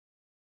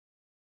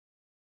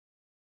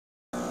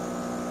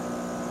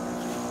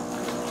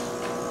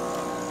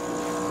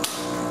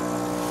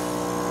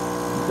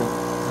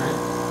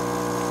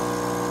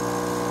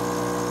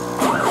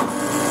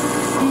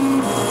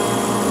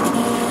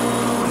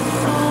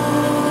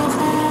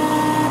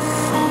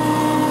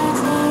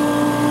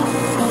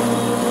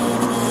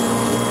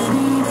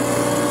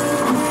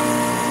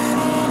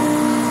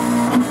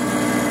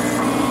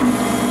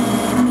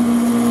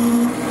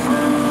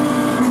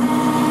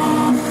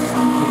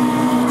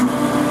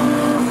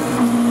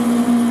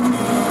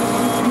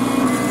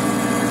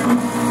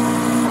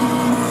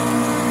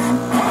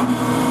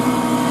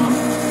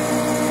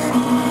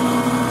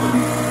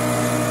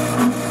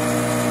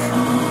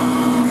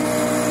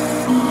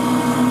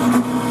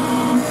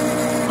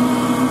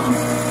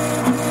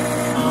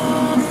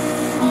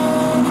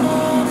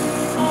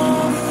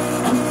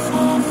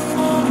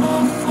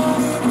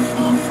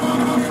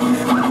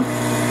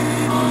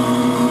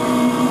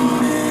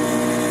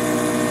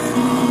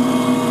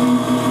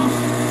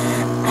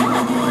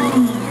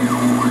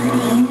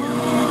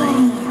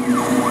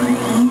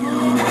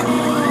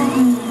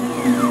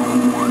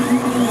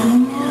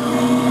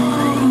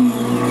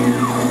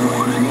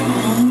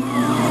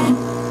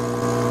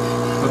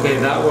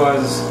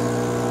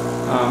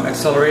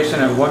acceleration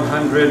at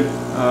 100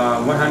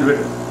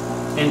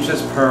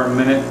 inches per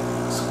minute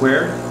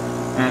squared,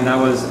 and that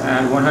was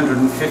at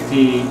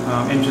 150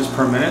 inches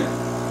per minute.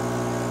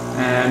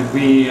 And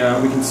we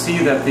can see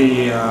that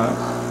the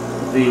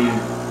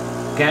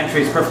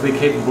gantry is perfectly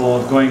capable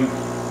of going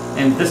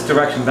in this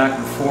direction back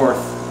and forth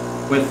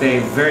with a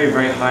very,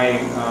 very high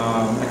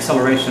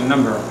acceleration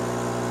number.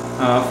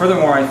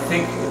 Furthermore, I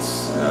think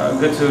it's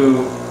good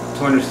to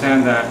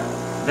understand that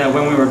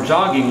when we were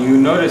jogging, you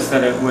noticed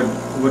that it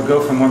would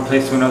go from one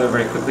place to another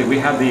very quickly. We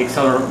had the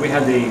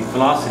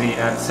velocity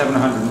at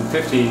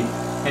 750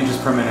 inches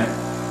per minute,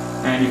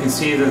 and you can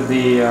see that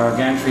the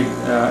gantry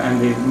and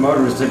the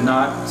motors did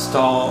not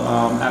stall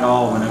at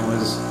all when it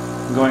was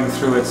going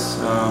through its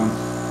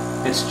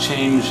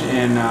change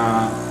in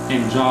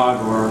jog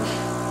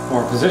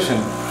or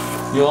position.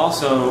 You'll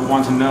also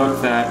want to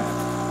note that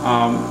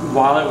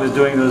while it was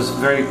doing those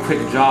very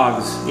quick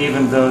jogs,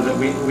 even though that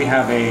we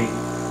have a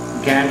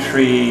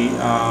gantry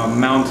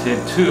mounted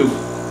tube,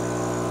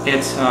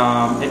 it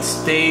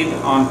stayed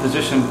on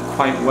position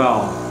quite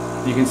well.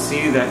 You can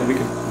see that we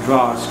could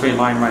draw a straight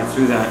line right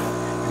through that.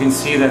 You can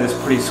see that it's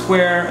pretty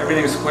square,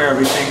 everything is square,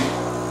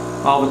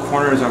 all the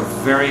corners are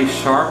very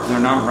sharp, they're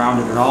not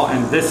rounded at all,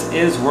 and this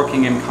is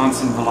working in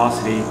constant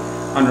velocity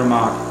under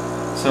Mach.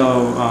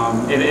 So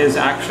it is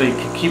actually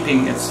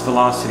keeping its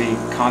velocity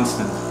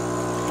constant.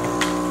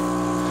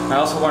 I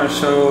also want to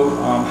show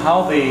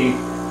how the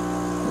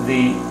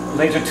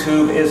laser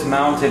tube is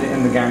mounted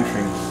in the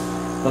gantry.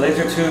 The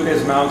laser tube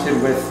is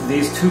mounted with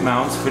these two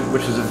mounts,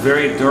 which is a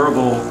very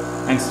durable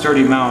and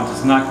sturdy mount.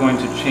 It's not going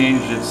to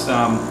change its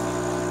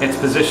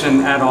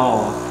position at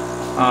all.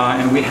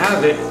 And we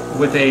have it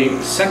with a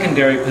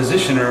secondary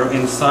positioner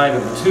inside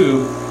of the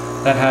tube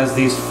that has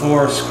these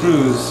 4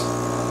 screws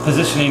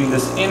positioning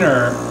this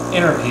inner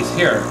piece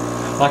here.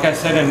 Like I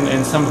said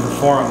in some of the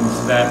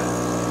forums, that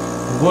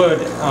wood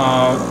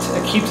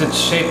keeps its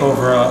shape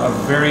over a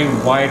very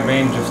wide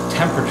range of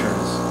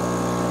temperatures,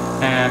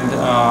 and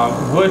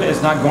wood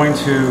is not going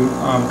to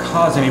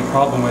cause any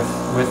problem with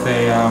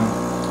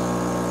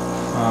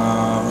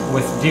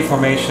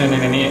deformation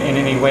in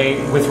any way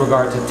with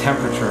regard to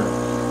temperature.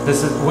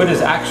 Wood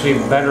is actually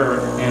better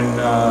in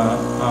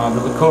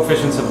the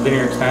coefficients of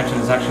linear expansion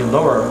is actually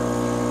lower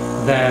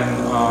than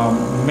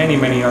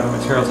many other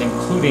materials,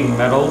 including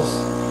metals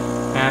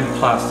and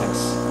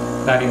plastics.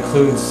 That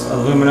includes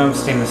aluminum,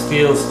 stainless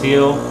steel,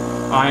 steel,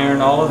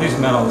 iron. All of these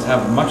metals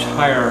have much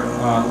higher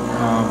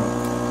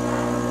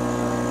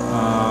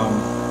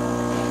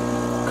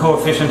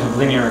coefficient of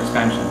linear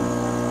expansion.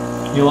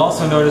 You'll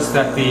also notice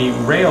that the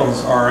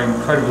rails are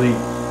incredibly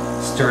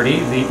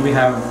sturdy. We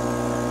have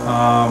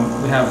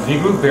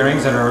V-groove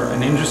bearings that are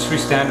an industry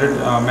standard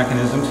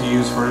mechanism to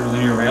use for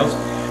linear rails.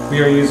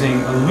 We are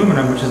using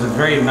aluminum, which is a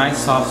very nice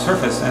soft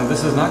surface, and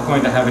this is not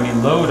going to have any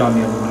load on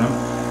the aluminum.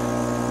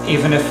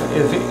 Even if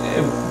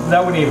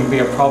that wouldn't even be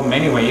a problem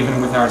anyway.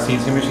 Even with our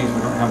CNC machines, we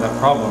don't have that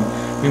problem.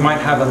 We might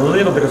have a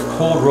little bit of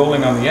cold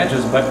rolling on the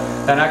edges, but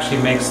that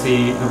actually makes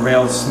the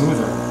rails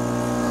smoother.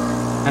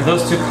 And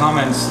those two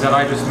comments that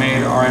I just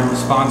made are in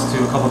response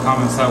to a couple of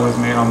comments that was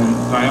made on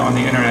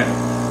the internet,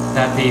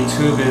 that the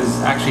tube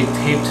is actually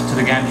taped to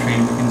the gantry,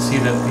 and we can see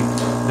that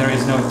there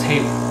is no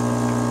tape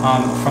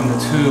from the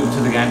tube to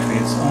the gantry.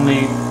 It's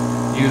only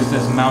used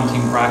as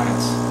mounting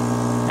brackets,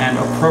 and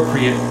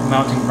appropriate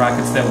mounting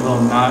brackets that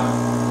will not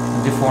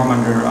deform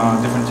under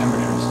different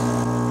temperatures.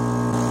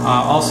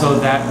 Also,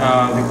 that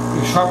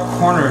the sharp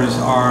corners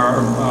are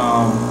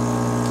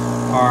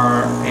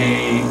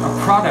a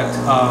product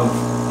of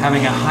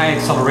having a high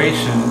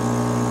acceleration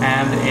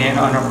and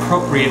an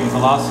appropriate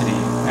velocity.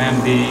 And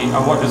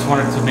I just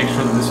wanted to make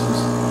sure that this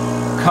was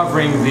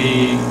covering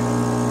the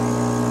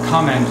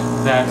comment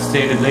that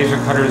stated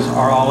laser cutters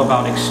are all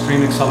about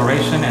extreme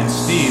acceleration and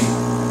speed,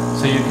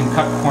 so you can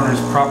cut corners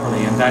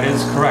properly, and that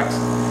is correct.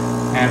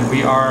 And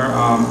we are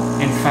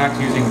in fact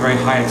using very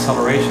high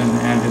acceleration,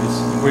 and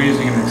we're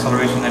using an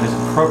acceleration that is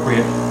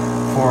appropriate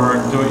for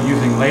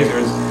using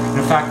lasers.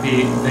 In fact,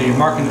 the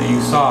marking that you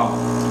saw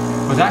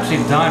was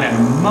actually done at a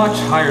much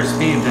higher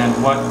speed than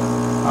what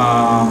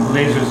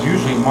lasers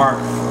usually mark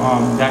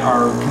that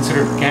are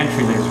considered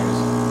gantry lasers.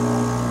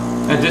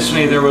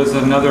 Additionally, there was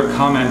another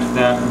comment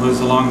that was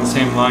along the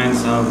same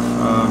lines of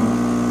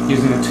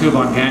using a tube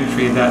on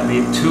gantry, that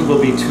the tube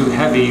will be too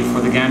heavy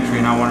for the gantry,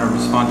 and I want to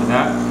respond to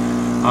that,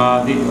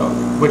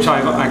 which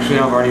I've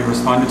already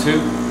responded to.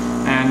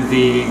 And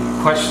the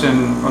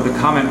question or the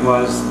comment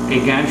was, a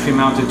gantry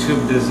mounted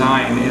tube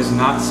design is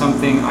not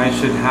something I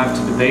should have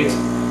to debate.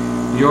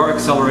 Your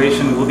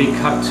acceleration will be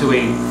cut to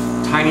a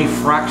tiny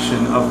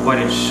fraction of what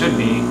it should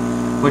be,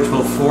 which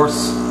will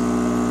force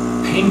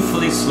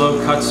painfully slow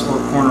cuts or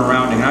corner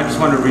rounding. And I just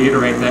want to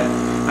reiterate that,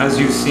 as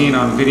you've seen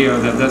on video,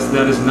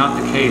 that is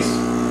not the case.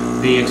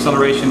 The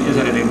acceleration is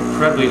at an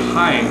incredibly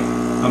high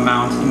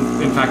amount,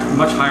 in fact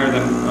much higher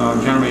than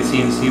generally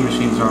CNC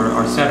machines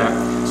are set at,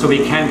 so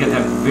we can get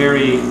that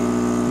very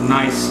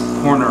nice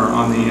corner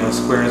on the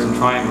squares and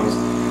triangles.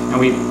 And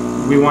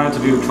we wanted to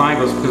do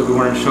triangles because we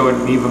wanted to show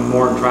an even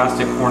more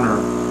drastic corner.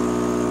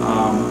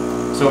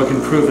 So so it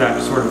can prove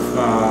that sort of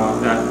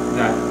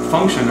that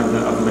function of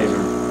the laser.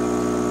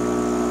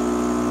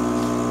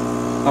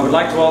 I would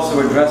like to also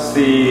address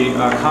the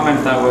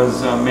comment that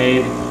was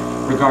made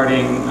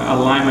regarding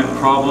alignment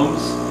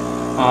problems.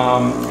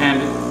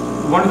 And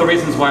one of the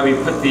reasons why we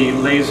put the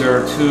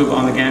laser tube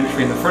on the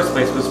gantry in the first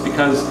place was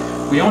because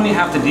we only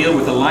have to deal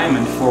with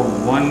alignment for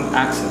one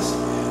axis.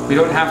 We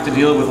don't have to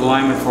deal with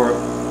alignment for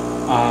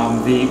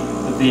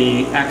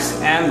the X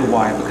and the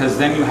Y, because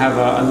then you have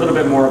a little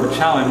bit more of a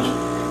challenge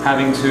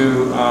having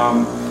to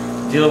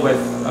deal with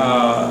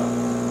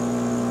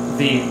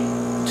the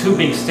tube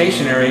being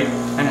stationary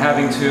and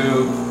having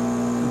to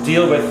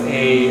deal with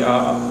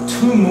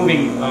two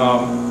moving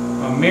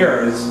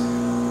mirrors.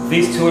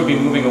 These two would be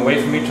moving away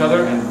from each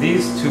other, and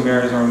these two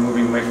mirrors are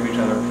moving away from each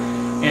other.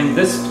 In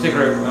this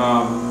particular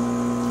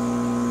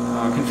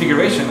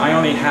configuration, I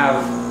only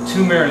have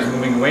two mirrors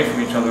moving away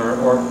from each other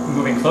or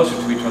moving closer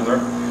to each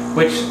other,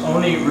 which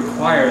only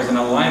requires an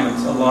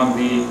alignment along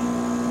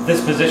this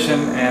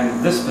position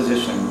and this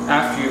position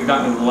after you've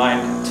gotten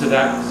aligned to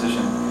that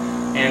position.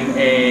 In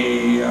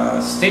a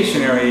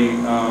stationary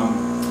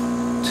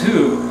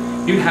tube,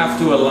 you'd have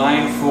to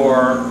align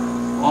for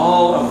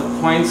all of the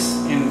points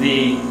in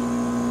the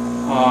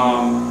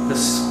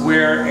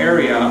square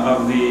area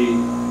of the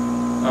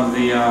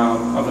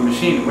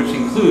machine, which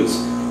includes,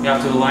 you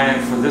have to align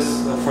it for the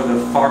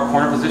far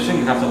corner position,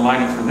 you have to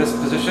align it for this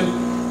position,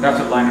 you have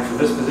to align it for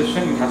this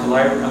position, you have to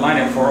align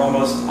it for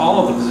almost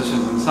all of the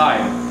positions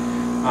inside.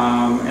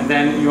 And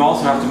then you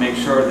also have to make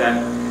sure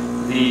that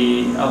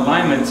the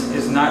alignment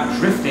is not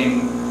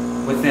drifting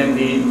within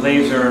the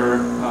laser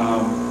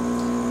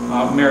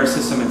mirror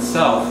system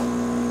itself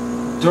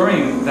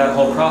during that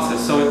whole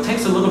process. So it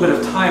takes a little bit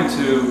of time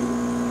to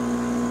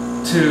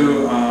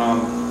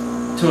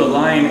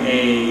align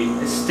a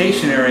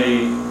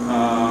stationary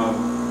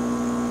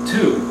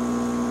tube.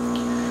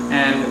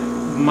 And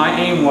my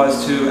aim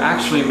was to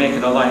actually make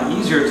it a lot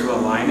easier to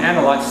align and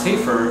a lot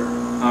safer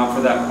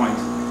for that point.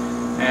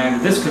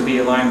 And this could be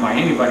aligned by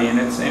anybody, and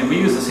we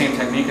use the same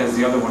technique as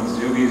the other ones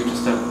do. We use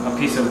just a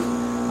piece of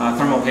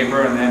thermal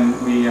paper, and then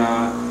we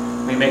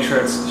make sure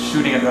it's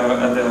shooting at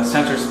the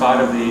center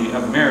spot of the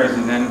mirrors,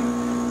 and then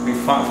we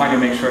finally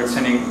make sure it's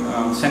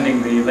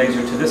sending the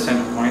laser to this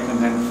center point, and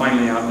then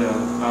finally out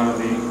of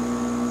the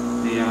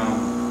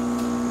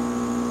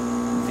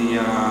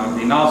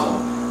nozzle.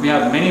 We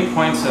have many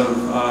points of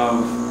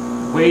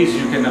ways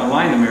you can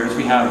align the mirrors.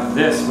 We have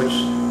this, which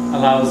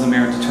allows the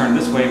mirror to turn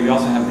this way. We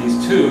also have these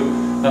two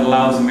that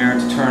allows the mirror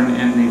to turn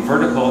in the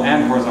vertical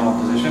and horizontal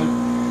position.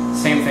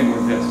 Same thing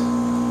with this.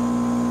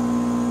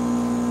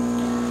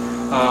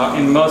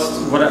 In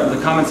the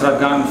comments that I've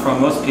gotten from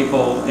most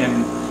people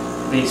in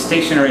the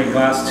stationary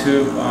glass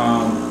tube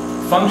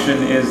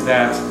function is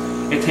that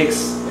it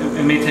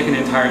may take an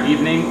entire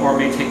evening, or it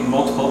may take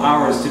multiple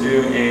hours to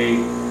do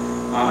an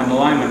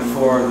alignment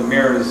for the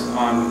mirrors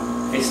on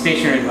a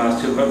stationary glass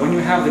tube. But when you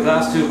have the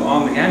glass tube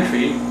on the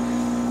gantry,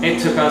 it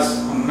took us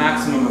a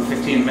maximum of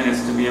 15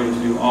 minutes to be able to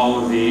do all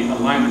of the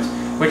alignment,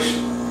 which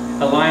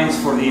aligns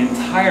for the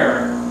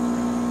entire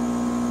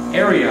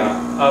area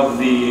of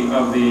the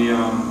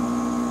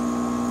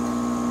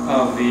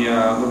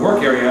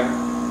work area,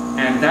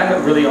 and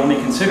that really only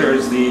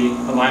considers the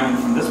alignment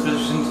from this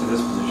position to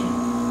this position.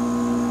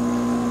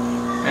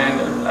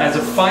 And as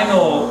a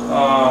final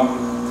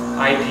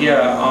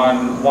idea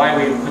on why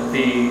we put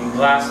the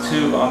glass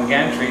tube on the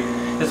gantry,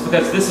 is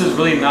because this is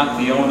really not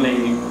the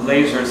only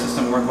laser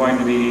system we're going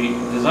to be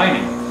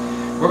designing.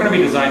 We're going to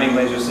be designing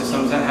laser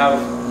systems that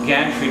have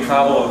gantry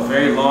travel of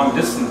very long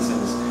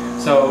distances.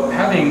 So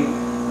having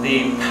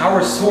the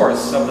power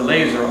source of the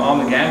laser on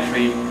the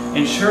gantry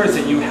ensures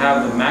that you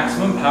have the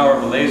maximum power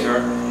of the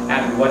laser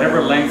at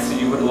whatever lengths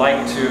that you would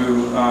like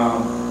to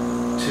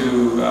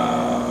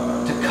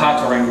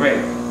cut or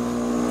engrave.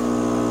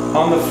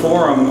 On the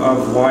forum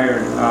of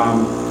Wired,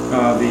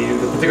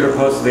 the particular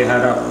post they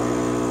had up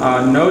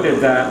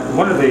noted that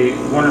one of the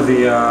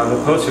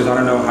posters, I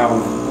don't know how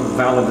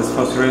valid this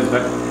poster is,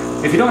 but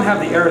if you don't have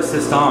the air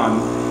assist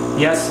on,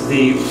 yes,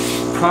 the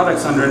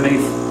products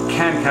underneath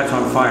can catch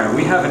on fire.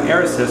 We have an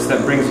air assist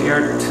that brings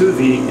air to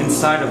the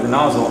inside of the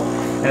nozzle,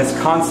 and it's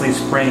constantly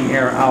spraying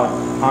air out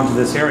onto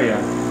this area.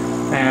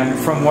 And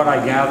from what I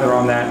gather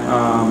on that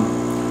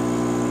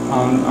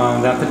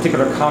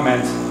particular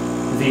comment,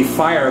 the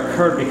fire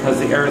occurred because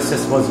the air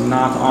assist was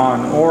not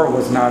on, or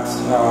was not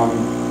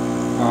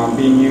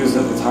being used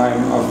at the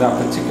time of that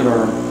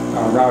particular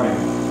routing.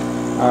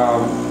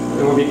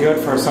 It would be good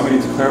for somebody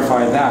to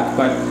clarify that,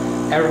 but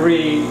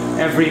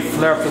every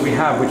flare-up that we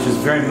have, which is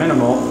very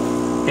minimal,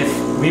 if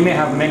we may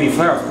have many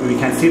flare-ups, but we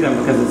can't see them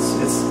because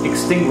it's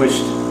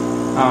extinguished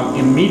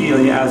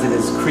immediately as it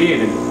is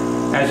created.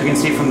 As you can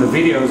see from the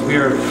videos, we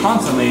are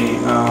constantly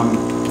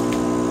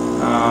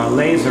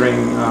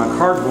lasering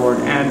cardboard,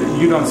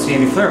 and you don't see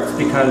any flare-ups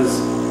because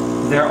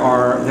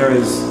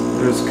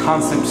there's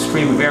constant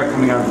stream of air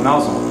coming out of the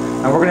nozzle.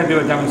 And we're going to do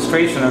a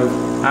demonstration of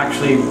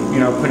actually,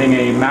 putting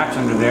a match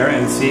under there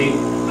and see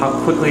how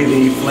quickly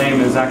the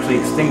flame is actually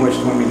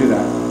extinguished when we do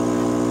that.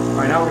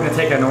 Alright, now we're going to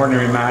take an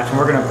ordinary match and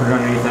we're going to put it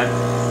underneath it.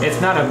 It's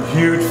not a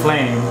huge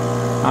flame,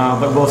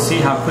 but we'll see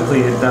how quickly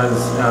it does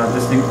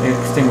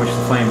extinguish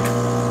the flame.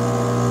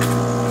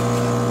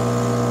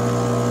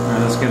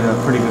 Alright, let's get a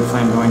pretty good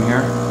flame going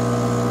here.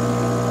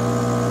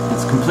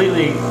 It's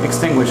completely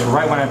extinguished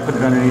right when I put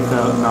it underneath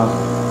the nozzle.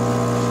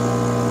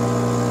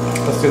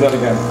 Let's do that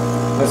again.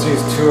 Let's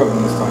use 2 of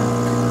them this time.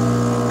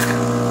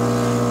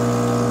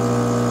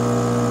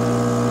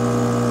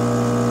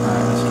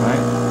 Alright, let's try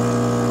it.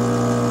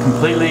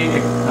 Completely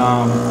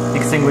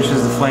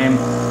extinguishes the flame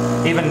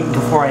even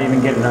before I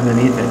even get it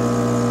underneath it.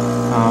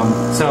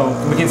 So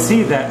we can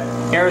see that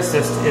air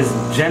assist is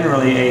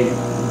generally a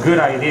good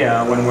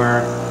idea when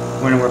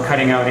we're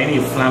cutting out any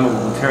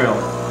flammable material,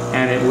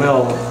 and it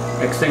will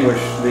extinguish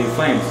the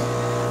flames.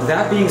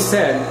 That being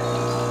said,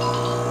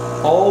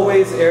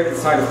 always err to the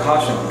side of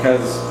caution,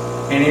 because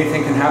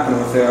anything can happen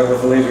with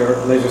the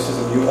laser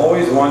system. You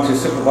always want to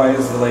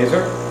supervise the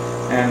laser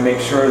and make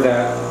sure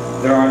that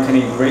there aren't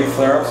any great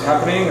flare-ups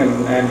happening,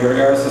 and your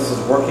air assist is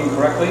working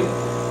correctly,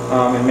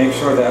 and make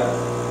sure that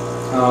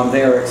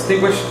they are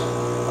extinguished.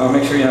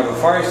 Make sure you have a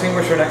fire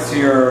extinguisher next to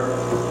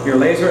your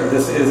laser.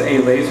 This is a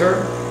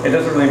laser. It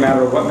doesn't really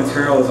matter what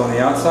material is on the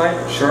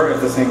outside. Sure,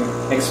 if this thing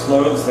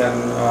explodes, then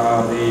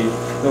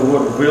the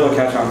wood will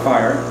catch on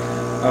fire.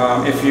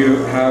 If you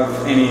have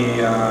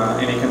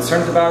any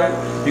concerns about it,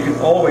 you can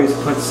always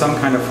put some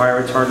kind of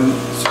fire retardant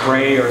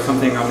spray or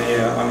something on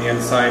the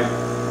inside.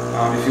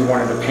 If you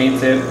wanted to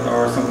paint it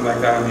or something like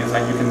that on the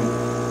inside,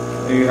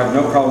 you have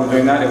no problem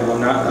doing that. It will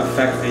not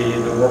affect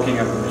the working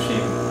of the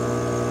machine.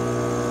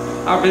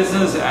 Our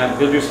business at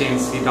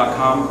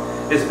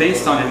Buildyourcnc.com is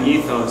based on an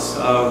ethos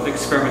of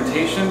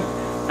experimentation,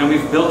 and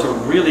we've built a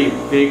really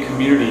big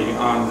community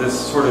on this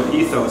sort of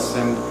ethos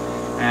and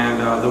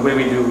the way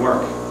we do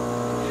work.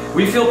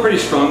 We feel pretty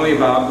strongly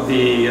about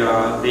the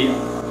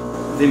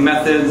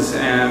methods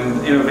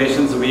and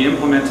innovations that we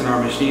implement in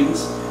our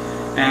machines,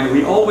 and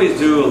we always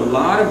do a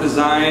lot of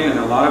design and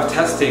a lot of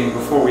testing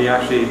before we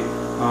actually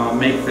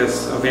make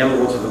this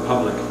available to the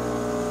public.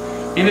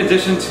 In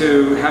addition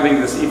to having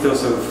this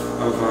ethos of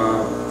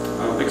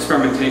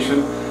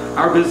experimentation,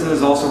 our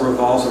business also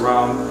revolves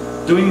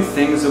around doing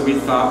things that we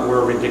thought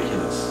were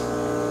ridiculous.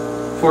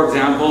 For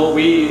example,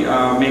 we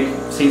make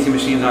CNC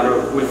machines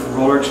with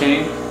roller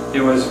chain.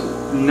 It was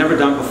never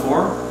done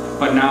before,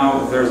 but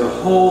now there's a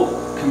whole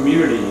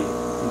community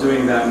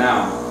doing that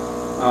now.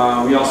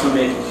 We also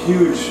make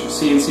huge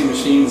CNC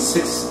machines,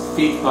 6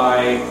 feet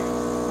by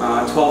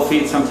 12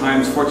 feet,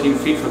 sometimes 14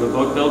 feet for the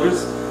boat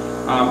builders,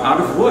 out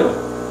of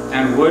wood.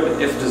 And wood,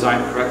 if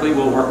designed correctly,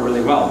 will work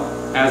really well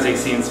as a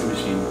CNC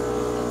machine.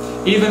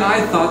 Even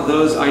I thought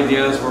those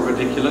ideas were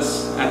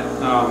ridiculous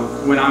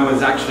when I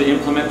was actually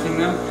implementing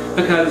them,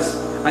 because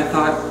I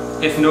thought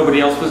if nobody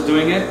else was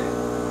doing it,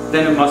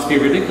 then it must be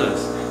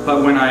ridiculous.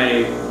 But when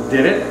I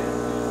did it,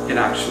 it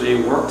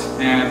actually worked,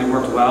 and it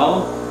worked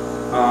well,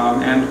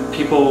 and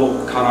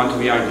people caught on to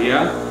the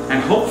idea,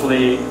 and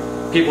hopefully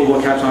people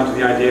will catch on to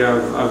the idea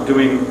of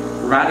doing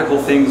radical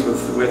things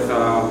with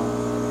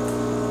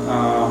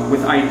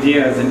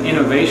ideas and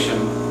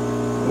innovation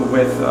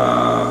with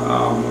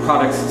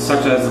products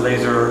such as the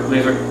laser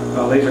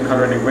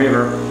cutter and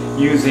engraver,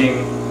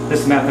 using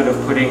this method of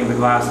putting the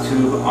glass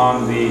tube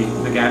on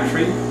the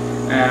gantry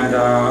and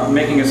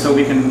making it so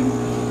we can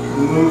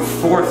move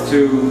forth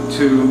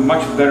to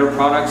much better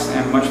products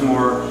and much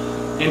more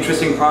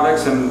interesting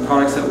products and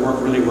products that work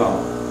really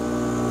well.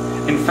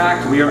 In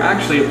fact, we are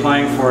actually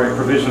applying for a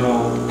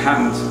provisional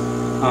patent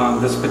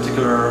on this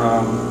particular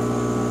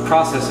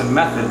process and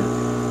method,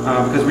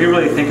 because we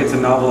really think it's a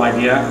novel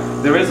idea.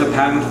 There is a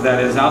patent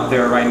that is out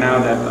there right now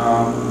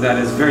that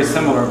is very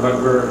similar,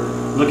 but we're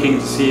looking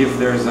to see if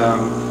there's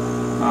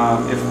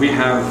if we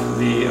have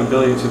the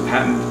ability to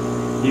patent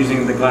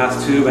using the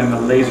glass tube and the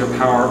laser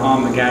power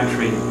on the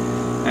gantry,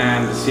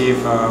 and to see if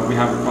we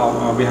have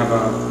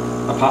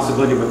a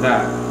possibility with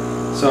that.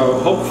 So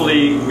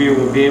hopefully we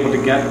will be able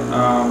to get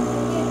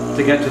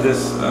to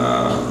this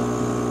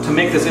to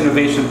make this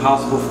innovation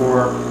possible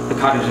for the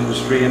cottage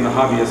industry and the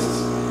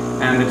hobbyists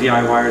and the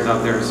DIYers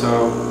out there.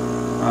 So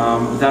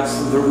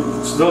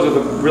those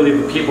are really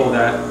the people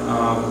that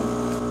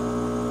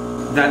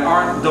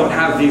don't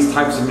have these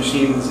types of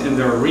machines in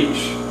their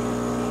reach,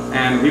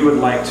 and we would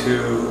like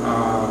to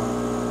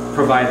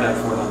provide that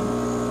for them.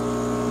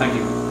 Thank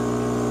you.